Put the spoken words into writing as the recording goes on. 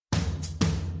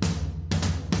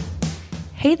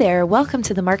Hey there, welcome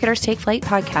to the Marketers Take Flight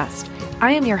podcast.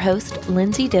 I am your host,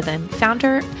 Lindsay Diven,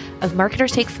 founder of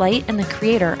Marketers Take Flight and the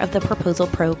creator of the Proposal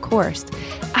Pro course.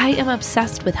 I am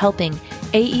obsessed with helping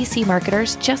AEC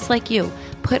marketers just like you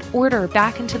put order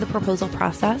back into the proposal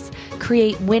process,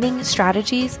 create winning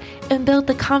strategies, and build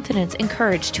the confidence and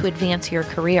courage to advance your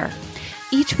career.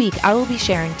 Each week, I will be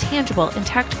sharing tangible and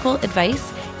tactical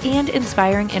advice and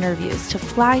inspiring interviews to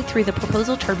fly through the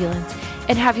proposal turbulence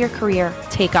and have your career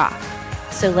take off.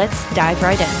 So let's dive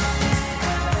right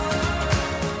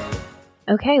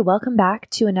in. Okay, welcome back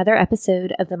to another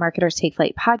episode of the Marketers Take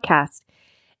Flight podcast.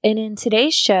 And in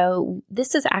today's show,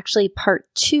 this is actually part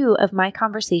 2 of my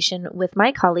conversation with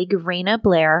my colleague, Raina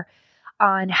Blair,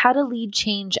 on how to lead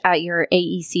change at your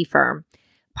AEC firm.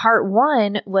 Part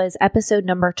 1 was episode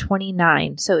number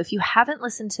 29. So if you haven't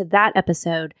listened to that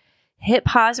episode, hit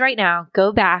pause right now,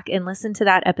 go back and listen to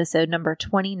that episode number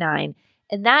 29.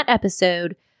 In that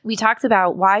episode, we talked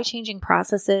about why changing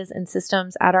processes and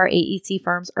systems at our AEC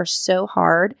firms are so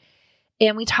hard.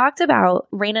 And we talked about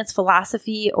Raina's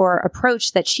philosophy or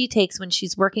approach that she takes when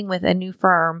she's working with a new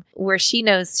firm where she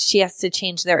knows she has to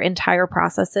change their entire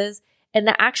processes and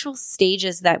the actual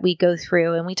stages that we go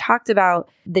through. And we talked about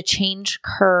the change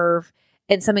curve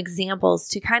and some examples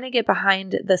to kind of get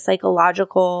behind the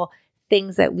psychological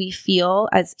things that we feel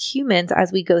as humans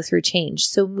as we go through change.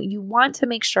 So you want to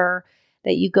make sure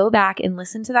that you go back and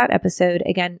listen to that episode.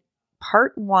 Again,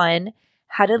 part 1,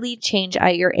 how to lead change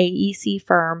at your AEC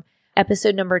firm,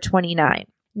 episode number 29.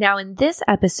 Now, in this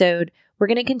episode, we're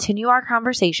going to continue our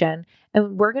conversation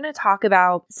and we're going to talk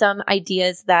about some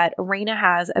ideas that Raina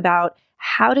has about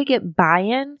how to get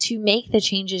buy-in to make the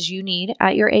changes you need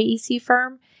at your AEC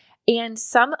firm and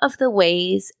some of the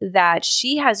ways that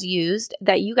she has used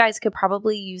that you guys could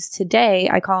probably use today.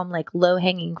 I call them like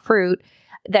low-hanging fruit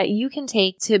that you can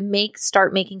take to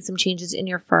start making some changes in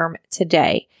your firm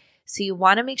today. So you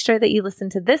want to make sure that you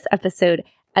listen to this episode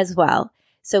as well.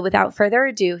 So without further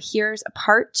ado, here's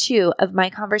part 2 of my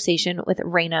conversation with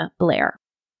Raina Blair.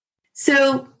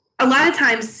 So a lot of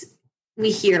times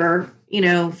we hear,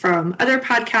 from other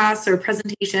podcasts or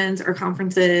presentations or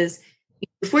conferences,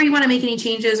 before you want to make any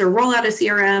changes or roll out a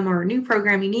CRM or a new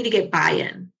program, you need to get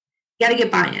buy-in. You got to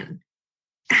get buy-in.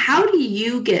 How do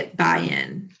you get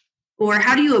buy-in? Or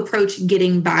how do you approach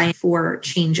getting buy-in for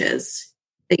changes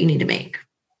that you need to make?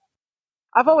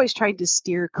 I've always tried to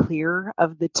steer clear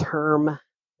of the term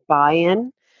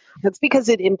buy-in. That's because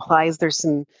it implies there's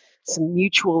some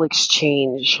mutual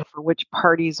exchange for which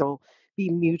parties will be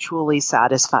mutually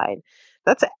satisfied.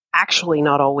 That's actually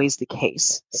not always the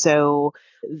case. So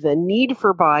the need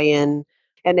for buy-in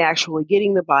and actually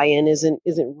getting the buy-in isn't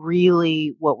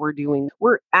really what we're doing.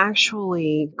 We're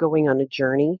actually going on a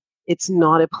journey. It's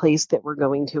not a place that we're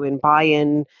going to, and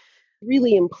buy-in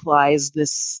really implies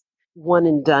this one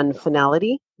and done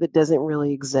finality that doesn't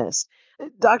really exist.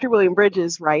 Dr. William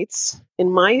Bridges writes,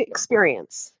 in my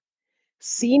experience,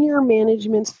 senior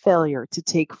management's failure to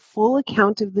take full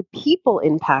account of the people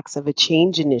impacts of a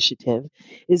change initiative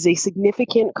is a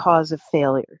significant cause of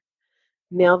failure.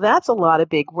 Now, that's a lot of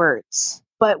big words,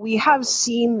 but we have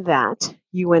seen that,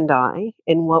 you and I,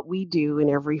 in what we do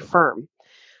in every firm.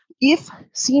 If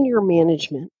senior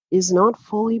management is not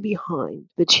fully behind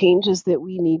the changes that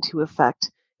we need to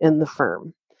effect in the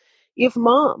firm, if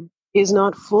mom is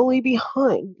not fully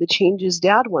behind the changes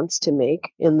dad wants to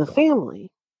make in the family,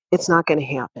 it's not going to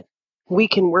happen. We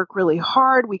can work really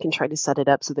hard. We can try to set it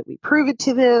up so that we prove it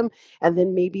to them, and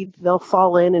then maybe they'll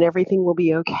fall in and everything will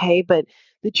be okay. But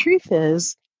the truth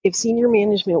is, if senior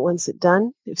management wants it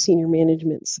done, if senior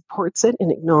management supports it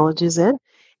and acknowledges it,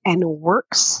 and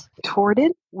works toward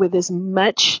it with as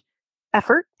much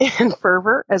effort and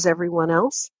fervor as everyone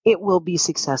else, it will be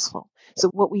successful. So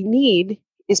what we need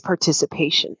is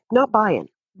participation, not buy-in.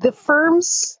 The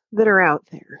firms that are out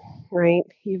there, right?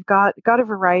 You've got a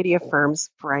variety of firms,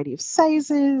 variety of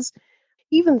sizes,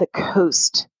 even the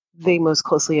coast they most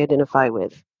closely identify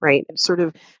with, right? It sort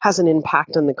of has an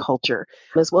impact on the culture,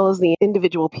 as well as the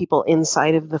individual people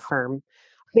inside of the firm.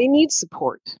 They need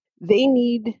support. They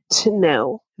need to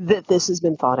know that this has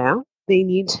been thought out. They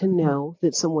need to know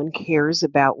that someone cares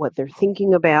about what they're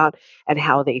thinking about and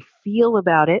how they feel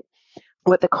about it,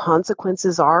 what the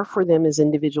consequences are for them as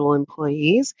individual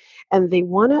employees. And they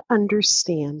want to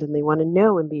understand and they want to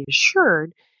know and be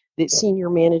assured that senior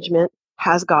management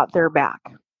has got their back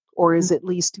or is at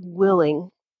least willing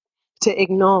to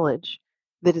acknowledge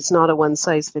that it's not a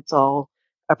one-size-fits-all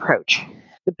approach.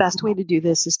 The best way to do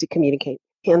this is to communicate,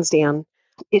 hands down.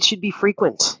 It should be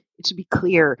frequent. It should be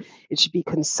clear. It should be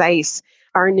concise.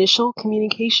 Our initial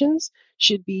communications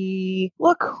should be,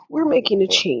 look, we're making a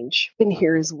change, and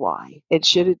here's why. It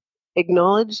should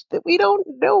acknowledge that we don't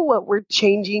know what we're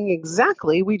changing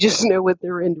exactly. We just know what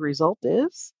their end result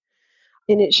is.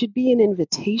 And it should be an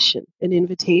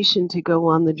invitation to go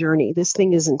on the journey. This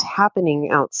thing isn't happening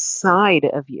outside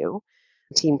of you,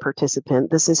 team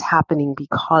participant. This is happening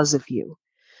because of you.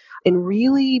 And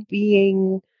really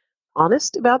being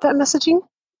honest about that messaging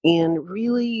and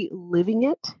really living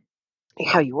it.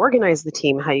 How you organize the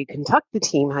team, how you conduct the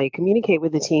team, how you communicate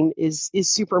with the team is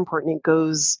super important. It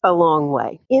goes a long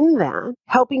way. In that,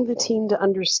 helping the team to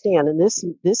understand, and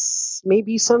this may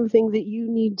be something that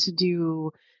you need to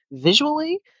do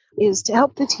visually, is to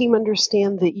help the team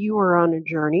understand that you are on a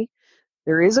journey.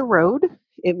 There is a road.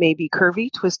 It may be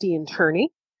curvy, twisty, and turny.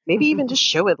 Maybe even just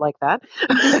show it like that.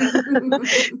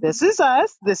 This is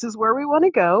us. This is where we want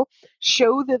to go.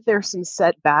 Show that there's some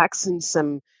setbacks and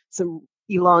some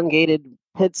elongated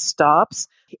pit stops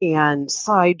and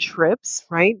side trips,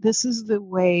 right? This is the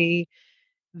way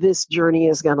this journey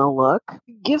is going to look.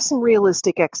 Give some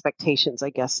realistic expectations, I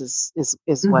guess, is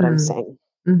what I'm saying.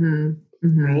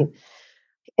 Right?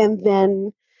 And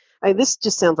then this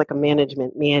just sounds like a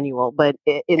management manual, but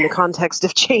in the context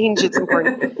of change, it's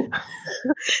important.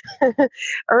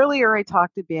 Earlier, I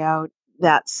talked about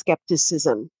that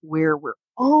skepticism where we're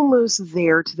almost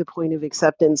there to the point of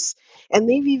acceptance, and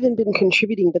they've even been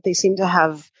contributing, but they seem to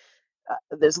have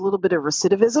there's a little bit of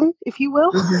recidivism, if you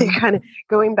will, kind of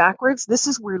going backwards. This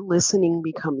is where listening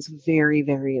becomes very,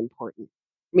 very important.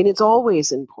 I mean, it's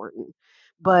always important,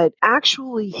 but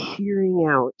actually hearing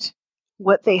out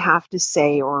what they have to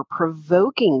say or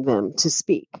provoking them to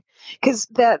speak, because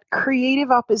that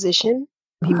creative opposition,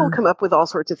 people come up with all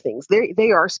sorts of things.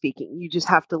 They are speaking. You just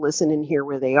have to listen and hear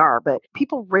where they are. But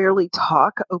people rarely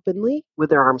talk openly with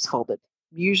their arms folded.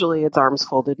 Usually it's arms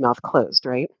folded, mouth closed,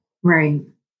 right? Right.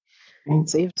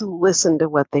 So you have to listen to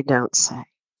what they don't say.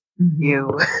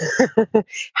 You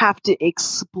have to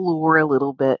explore a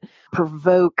little bit,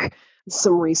 provoke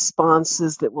some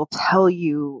responses that will tell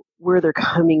you where they're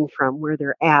coming from, where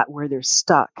they're at, where they're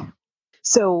stuck.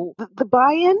 So the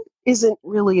buy-in isn't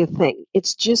really a thing.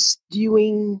 It's just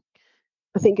doing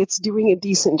a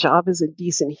decent job as a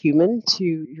decent human to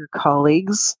your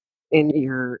colleagues and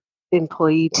your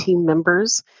employee team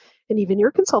members and even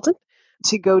your consultant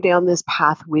to go down this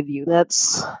path with you.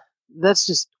 That's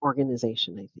just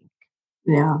organization, I think.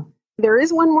 Yeah. There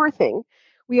is one more thing.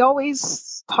 We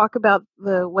always talk about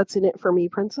the what's in it for me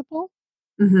principle.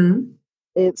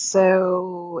 It's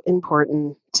so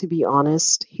important to be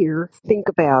honest here. Think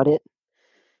about it.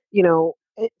 You know,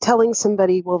 telling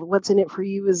somebody, well, what's in it for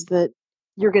you is that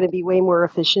you're going to be way more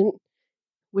efficient,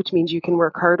 which means you can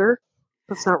work harder.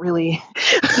 That's not really...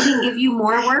 We can give you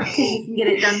more work because you can get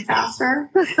it done faster.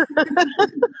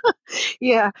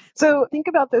 Yeah. So think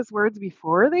about those words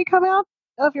before they come out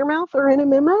of your mouth or in a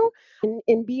memo,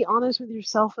 and be honest with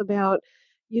yourself about,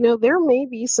 there may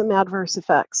be some adverse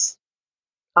effects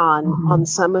on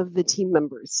some of the team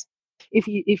members. If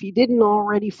you didn't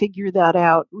already figure that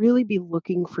out, really be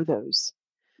looking for those,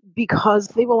 because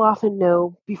they will often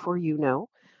know before you know,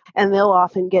 and they'll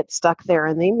often get stuck there,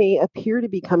 and they may appear to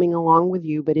be coming along with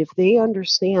you, but if they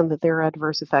understand that there are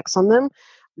adverse effects on them,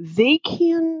 they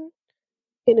can,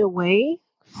 in a way,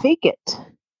 fake it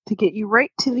to get you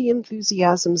right to the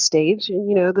enthusiasm stage.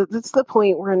 And, that's the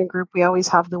point where in a group we always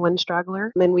have the one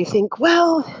straggler, and we think,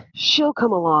 well, she'll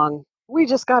come along. We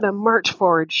just got to march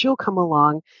forward. She'll come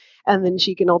along. And then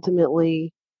she can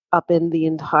ultimately upend the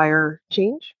entire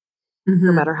change,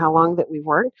 no matter how long that we've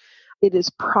worked. It is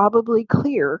probably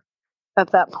clear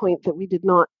at that point that we did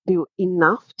not do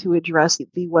enough to address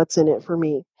the what's in it for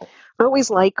me. I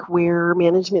always like where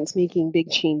management's making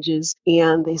big changes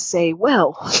and they say,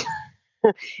 well,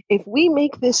 if we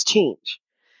make this change,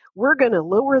 we're going to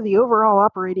lower the overall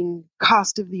operating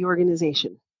cost of the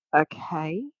organization.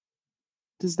 Okay.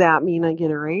 Does that mean I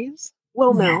get a raise?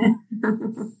 Well, no.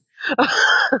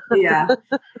 Yeah.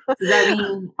 Does that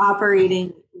mean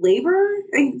operating labor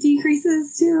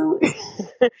decreases too?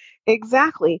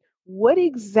 Exactly. What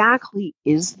exactly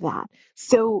is that?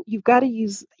 So you've got to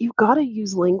use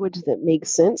language that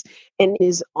makes sense and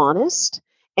is honest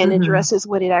and addresses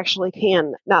what it actually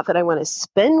can. Not that I want to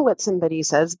spin what somebody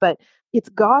says, but it's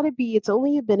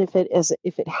only a benefit as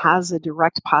if it has a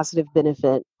direct positive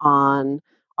benefit on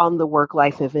the work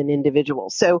life of an individual.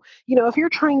 So, if you're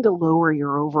trying to lower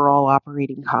your overall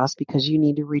operating cost because you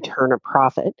need to return a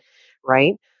profit,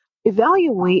 right?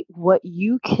 Evaluate what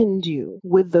you can do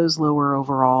with those lower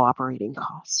overall operating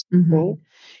costs, right?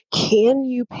 Can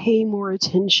you pay more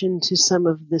attention to some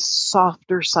of the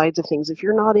softer sides of things? If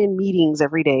you're not in meetings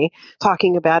every day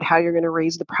talking about how you're going to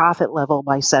raise the profit level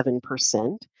by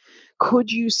 7%,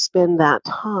 Could you spend that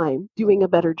time doing a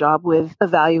better job with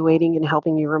evaluating and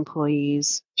helping your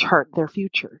employees chart their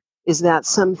future? Is that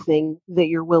something that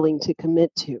you're willing to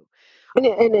commit to? And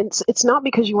it's not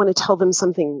because you want to tell them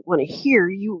something want to hear.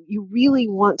 You really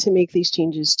want to make these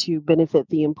changes to benefit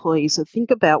the employees. So think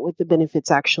about what the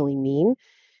benefits actually mean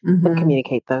and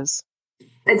communicate those.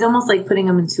 It's almost like putting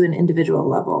them into an individual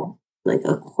level, like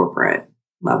a corporate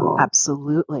level.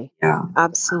 Absolutely. Yeah.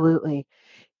 Absolutely.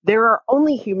 There are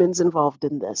only humans involved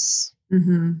in this,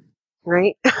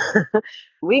 right?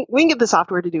 we can get the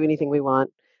software to do anything we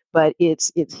want, but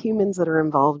it's humans that are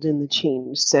involved in the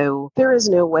change. So there is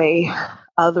no way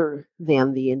other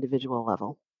than the individual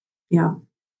level. Yeah.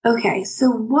 Okay. So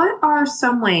what are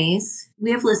some ways, we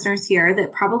have listeners here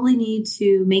that probably need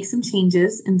to make some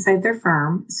changes inside their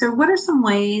firm. So what are some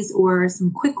ways or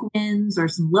some quick wins or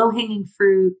some low-hanging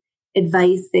fruit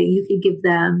advice that you could give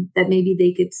them that maybe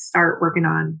they could start working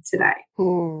on today?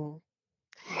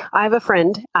 I have a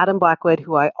friend, Adam Blackwood,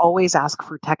 who I always ask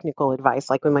for technical advice,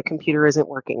 like when my computer isn't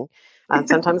working.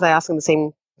 Sometimes I ask him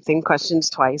the same questions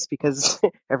twice because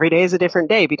every day is a different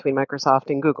day between Microsoft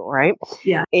and Google, right?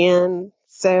 Yeah. And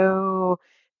so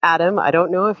Adam, I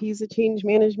don't know if he's a change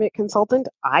management consultant.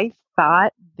 I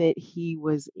thought that he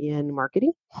was in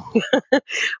marketing,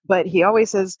 but he always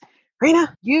says,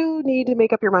 Raina, you need to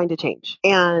make up your mind to change.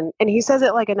 And he says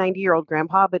it like a 90-year-old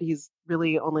grandpa, but he's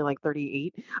really only like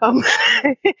 38.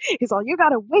 He's all, you got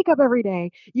to wake up every day.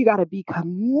 You got to be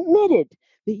committed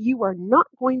that you are not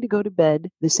going to go to bed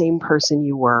the same person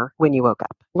you were when you woke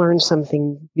up. Learn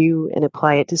something new and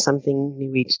apply it to something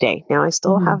new each day. Now, I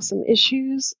still have some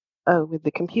issues with the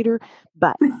computer,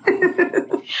 but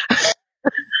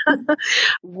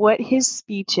what his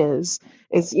speech is,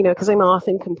 because I'm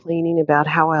often complaining about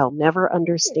how I'll never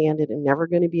understand it and never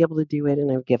going to be able to do it,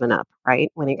 and I've given up,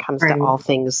 right, when it comes to all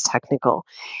things technical.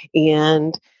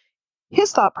 And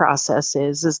his thought process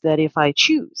is that if I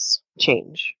choose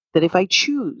change, that if I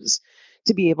choose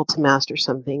to be able to master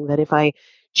something, that if I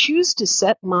choose to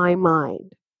set my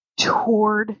mind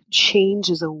toward change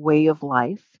as a way of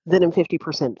life, then I'm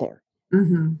 50% there.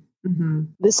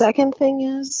 The second thing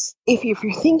is, if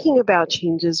you're thinking about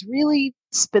changes, really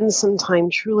spend some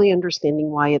time truly understanding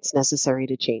why it's necessary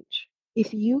to change.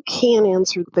 If you can't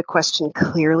answer the question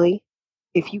clearly,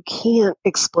 if you can't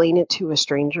explain it to a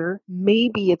stranger,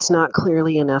 maybe it's not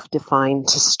clearly enough defined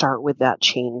to start with that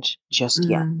change just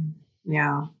yet.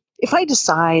 Yeah. If I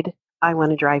decide I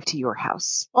want to drive to your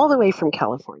house all the way from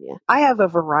California, I have a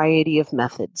variety of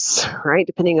methods, right?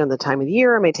 Depending on the time of the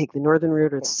year, I may take the northern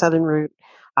route or the southern route.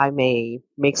 I may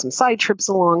make some side trips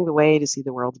along the way to see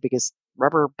the world's biggest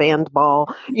rubber band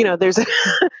ball. There's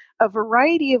a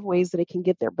variety of ways that I can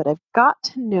get there, but I've got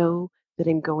to know that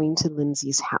I'm going to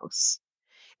Lindsay's house.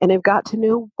 And I've got to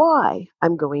know why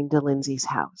I'm going to Lindsay's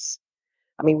house.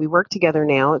 I mean, we work together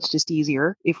now. It's just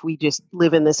easier if we just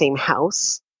live in the same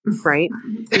house, right?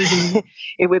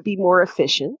 It would be more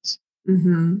efficient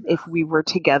if we were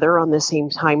together on the same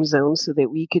time zone so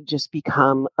that we could just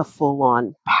become a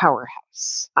full-on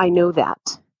powerhouse. I know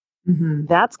that.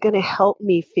 That's going to help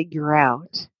me figure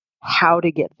out how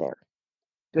to get there.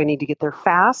 Do I need to get there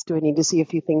fast? Do I need to see a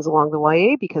few things along the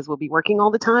way because we'll be working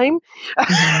all the time?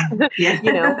 But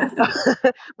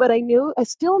I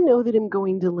still know that I'm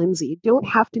going to Lindsay. Don't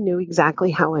have to know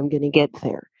exactly how I'm going to get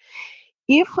there.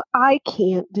 If I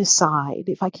can't decide,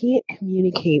 if I can't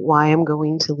communicate why I'm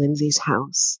going to Lindsay's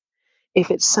house,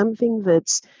 if it's something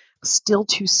that's still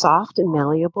too soft and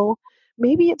malleable,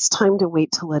 maybe it's time to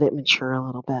wait to let it mature a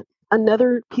little bit.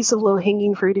 Another piece of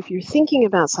low-hanging fruit, if you're thinking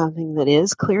about something that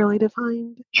is clearly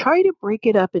defined, try to break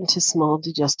it up into small,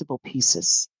 digestible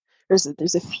pieces.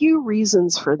 There's a few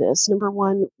reasons for this. Number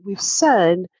one, we've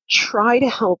said try to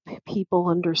help people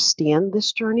understand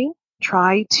this journey.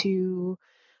 Try to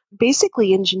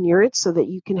basically engineer it so that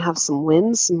you can have some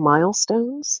wins, some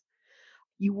milestones.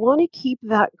 You want to keep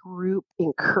that group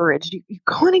encouraged. You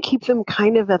want to keep them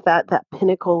kind of at that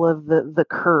pinnacle of the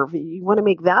curve. You want to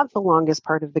make that the longest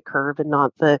part of the curve and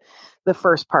not the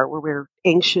first part where we're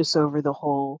anxious over the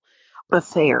whole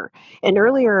affair. And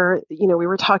earlier, we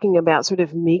were talking about sort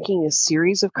of making a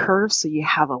series of curves so you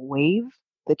have a wave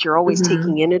that you're always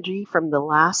taking energy from the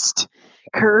last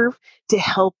curve to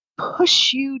help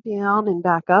push you down and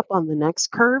back up on the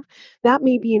next curve. That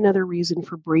may be another reason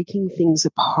for breaking things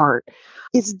apart.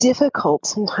 It's difficult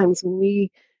sometimes when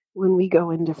we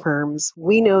go into firms.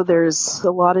 We know there's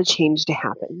a lot of change to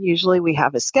happen. Usually we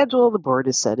have a schedule. The board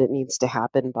has said it needs to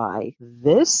happen by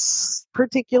this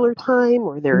particular time,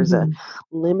 or there's a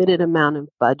limited amount of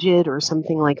budget or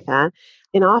something like that.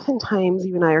 And oftentimes,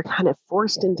 you and I are kind of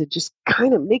forced into just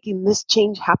kind of making this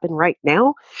change happen right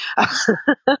now.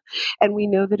 And we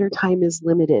know that our time is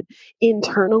limited.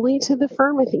 Internally to the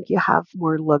firm, I think you have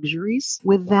more luxuries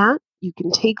with that. You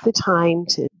can take the time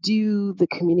to do the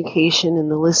communication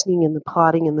and the listening and the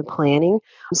plotting and the planning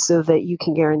so that you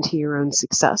can guarantee your own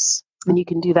success. And you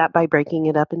can do that by breaking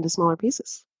it up into smaller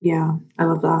pieces. Yeah, I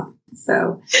love that.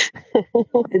 So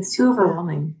it's too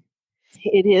overwhelming.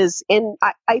 It is. And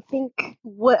I think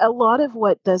a lot of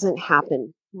what doesn't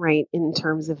happen, right, in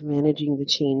terms of managing the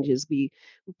change is we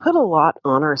put a lot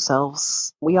on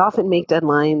ourselves. We often make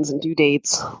deadlines and due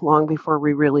dates long before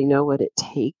we really know what it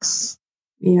takes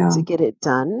to get it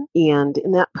done. And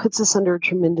that puts us under a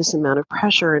tremendous amount of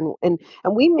pressure. And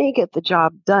we may get the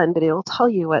job done, but it'll tell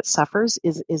you what suffers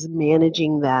is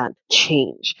managing that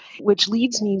change, which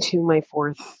leads me to my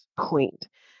fourth point.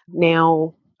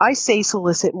 Now, I say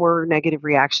solicit more negative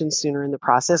reactions sooner in the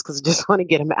process because I just want to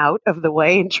get them out of the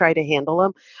way and try to handle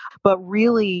them. But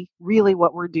really, really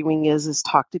what we're doing is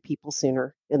talk to people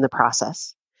sooner in the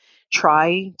process.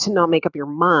 Try to not make up your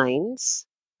minds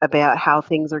about how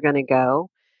things are going to go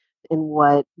and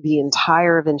what the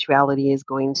entire eventuality is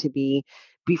going to be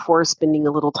before spending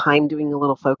a little time doing a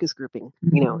little focus grouping,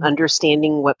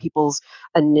 understanding what people's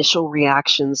initial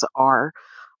reactions are.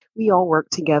 We all work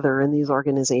together in these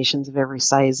organizations of every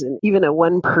size, and even a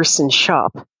one-person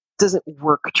shop doesn't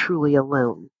work truly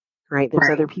alone, right?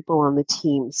 There's other people on the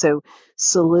team. So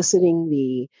soliciting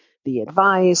the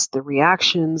advice, the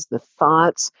reactions, the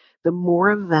thoughts, the more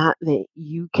of that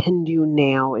you can do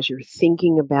now as you're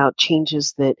thinking about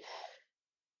changes that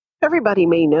everybody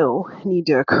may know need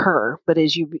to occur, but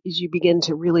as you begin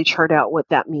to really chart out what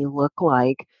that may look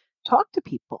like, talk to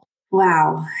people.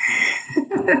 Wow.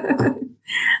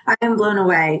 I am blown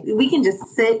away. We can just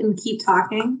sit and keep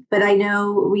talking, but I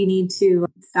know we need to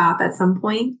stop at some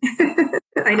point.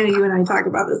 I know you and I talk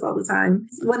about this all the time.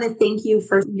 I want to thank you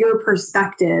for your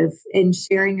perspective and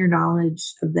sharing your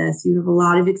knowledge of this. You have a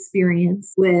lot of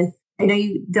experience with, I know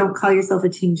you don't call yourself a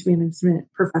change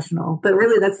management professional, but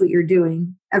really that's what you're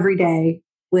doing every day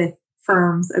with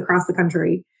firms across the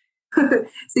country. So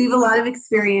you have a lot of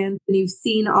experience and you've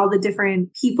seen all the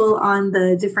different people on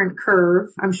the different curve.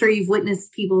 I'm sure you've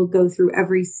witnessed people go through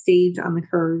every stage on the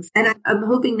curve. And I'm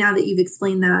hoping now that you've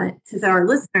explained that to our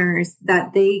listeners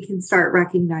that they can start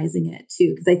recognizing it too,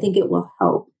 because I think it will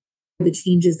help the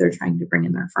changes they're trying to bring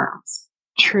in their firms.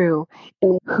 True.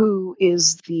 And who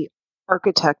is the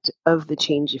architect of the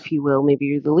change, if you will? Maybe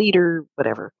you're the leader,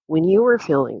 whatever. When you are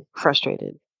feeling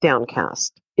frustrated,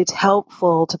 downcast, it's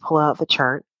helpful to pull out the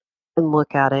chart and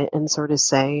look at it and sort of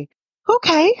say,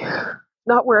 okay,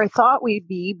 not where I thought we'd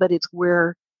be, but it's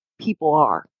where people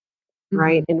are,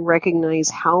 right? And recognize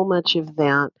how much of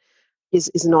that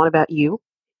is not about you.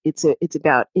 It's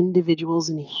about individuals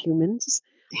and humans,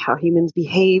 how humans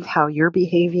behave, how you're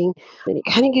behaving, and it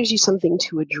kind of gives you something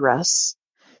to address.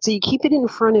 So you keep it in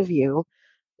front of you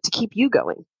to keep you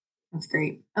going. That's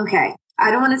great. Okay. I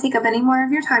don't want to take up any more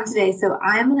of your time today, so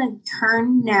I'm going to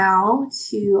turn now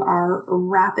to our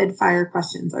rapid fire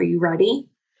questions. Are you ready?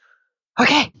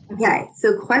 Okay. Okay.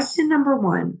 So question number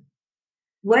 1,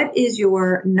 what is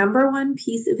your number one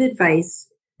piece of advice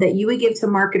that you would give to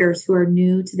marketers who are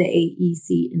new to the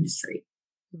AEC industry?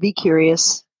 Be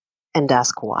curious and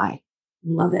ask why.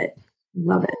 Love it.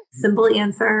 Love it. Simple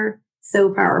answer.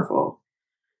 So powerful.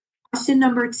 Question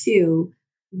number 2.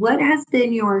 What has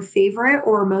been your favorite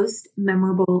or most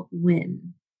memorable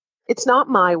win? It's not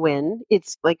my win.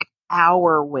 It's like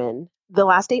our win. The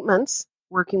last 8 months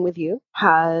working with you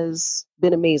has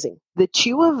been amazing. The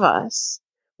two of us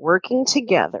working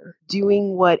together,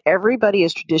 doing what everybody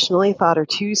has traditionally thought are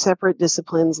two separate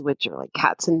disciplines, which are like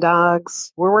cats and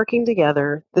dogs. We're working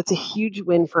together. That's a huge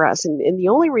win for us. And the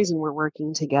only reason we're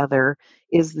working together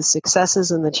is the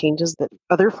successes and the changes that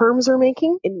other firms are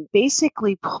making and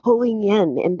basically pulling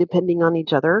in and depending on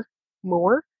each other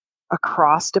more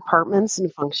across departments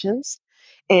and functions.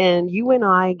 And you and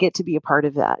I get to be a part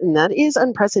of that. And that is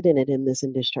unprecedented in this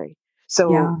industry.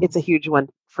 So It's a huge one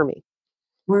for me.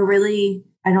 We're really,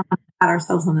 I don't want to pat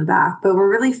ourselves on the back, but we're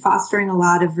really fostering a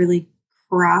lot of really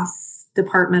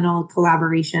cross-departmental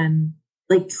collaboration,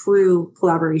 like true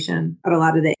collaboration at a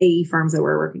lot of the AE firms that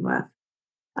we're working with.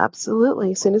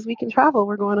 Absolutely. As soon as we can travel,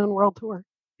 we're going on world tour.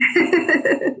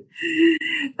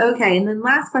 Okay. And then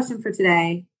last question for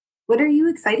today. What are you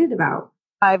excited about?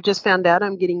 I've just found out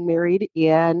I'm getting married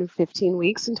in 15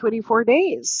 weeks and 24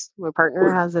 days. My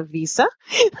partner has a visa.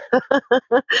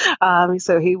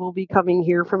 So he will be coming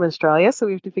here from Australia. So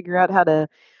we have to figure out how to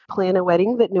plan a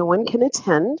wedding that no one can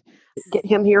attend, get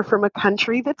him here from a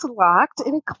country that's locked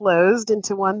and closed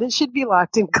into one that should be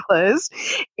locked and closed,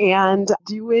 and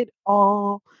do it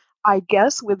all, I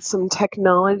guess, with some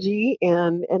technology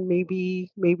and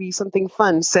maybe something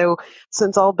fun. So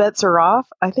since all bets are off,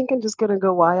 I think I'm just going to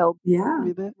go wild. Yeah.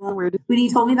 With it. Well, when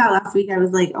you told me that last week, I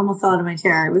was like almost fell out of my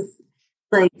chair. It was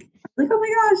like, oh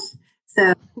my gosh.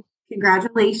 So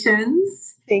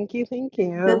congratulations. Thank you. Thank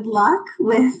you. Good luck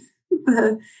with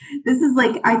this is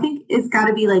like, I think it's got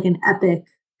to be like an epic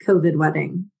COVID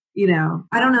wedding. You know,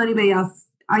 I don't know anybody else.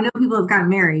 I know people have gotten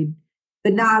married,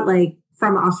 but not like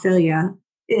from Australia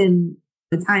in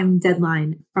the time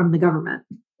deadline from the government.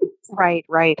 Right.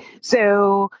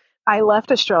 So I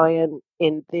left Australia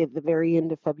in the very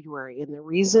end of February. And the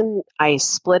reason I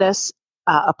split us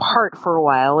apart for a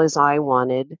while is I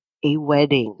wanted a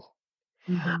wedding.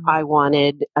 Mm-hmm. I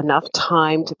wanted enough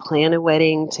time to plan a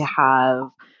wedding, to have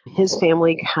his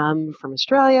family come from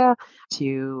Australia,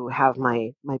 to have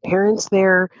my parents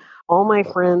there, all my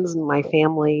friends and my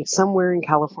family somewhere in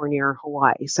California or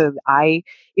Hawaii. So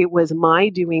it was my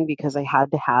doing because I had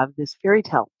to have this fairy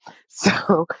tale.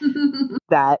 So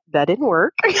that didn't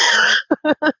work.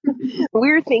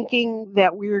 We're thinking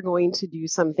that we're going to do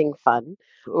something fun,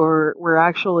 or we're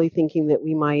actually thinking that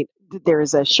we might.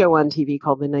 There's a show on TV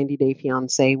called The 90 Day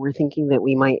Fiancé. We're thinking that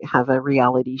we might have a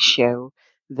reality show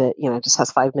that, just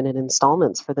has 5-minute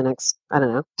installments for the next,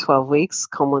 12 weeks,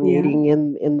 culminating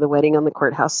in the wedding on the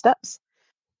courthouse steps.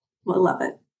 Well, I love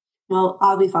it. Well,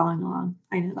 I'll be following along.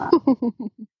 I know that.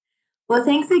 Well,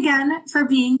 thanks again for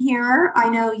being here. I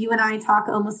know you and I talk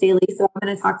almost daily, so I'm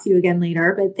going to talk to you again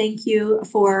later. But thank you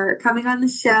for coming on the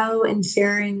show and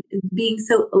sharing, being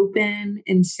so open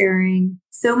and sharing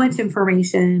so much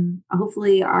information.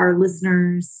 Hopefully our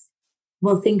listeners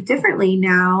will think differently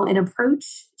now and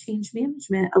approach change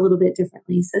management a little bit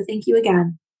differently. So thank you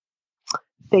again.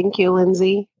 Thank you,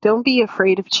 Lindsay. Don't be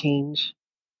afraid of change.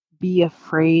 Be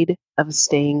afraid of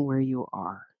staying where you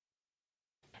are.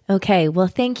 Okay, well,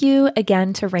 thank you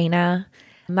again to Raina,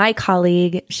 my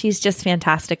colleague. She's just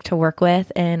fantastic to work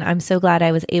with, and I'm so glad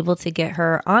I was able to get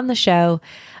her on the show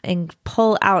and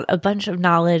pull out a bunch of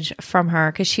knowledge from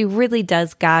her, because she really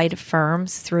does guide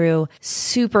firms through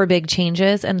super big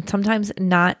changes and sometimes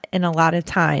not in a lot of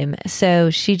time. So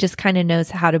she just kind of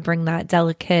knows how to bring that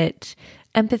delicate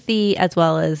empathy as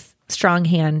well as strong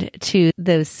hand to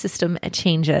those system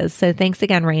changes. So thanks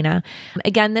again, Raina.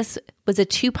 Again, this was a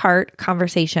 2-part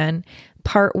conversation.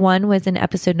 Part 1 was in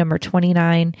episode number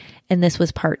 29, and this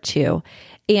was part 2.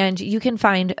 And you can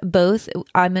find both.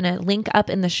 I'm going to link up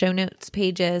in the show notes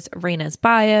pages Raina's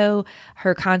bio,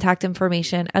 her contact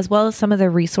information, as well as some of the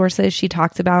resources she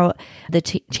talks about, the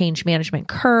change management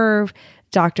curve,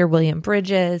 Dr. William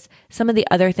Bridges, some of the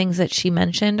other things that she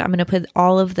mentioned. I'm going to put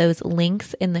all of those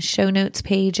links in the show notes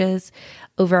pages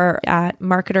over at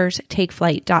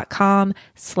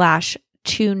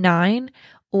marketerstakeflight.com/29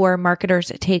 or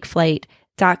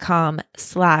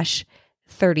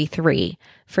marketerstakeflight.com/33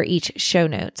 for each show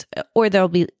notes, or they'll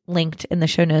be linked in the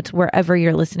show notes wherever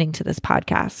you're listening to this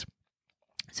podcast.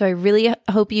 So I really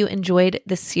hope you enjoyed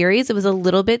this series. It was a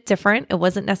little bit different. It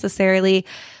wasn't necessarily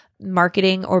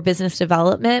marketing or business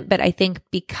development, but I think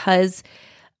because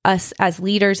us as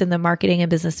leaders in the marketing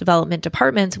and business development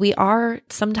departments, we are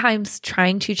sometimes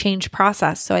trying to change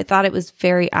process. So I thought it was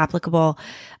very applicable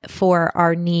for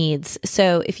our needs.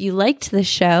 So if you liked the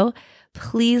show,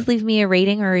 please leave me a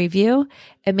rating or review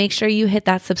and make sure you hit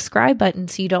that subscribe button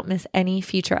so you don't miss any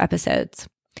future episodes.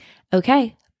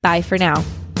 Okay, bye for now.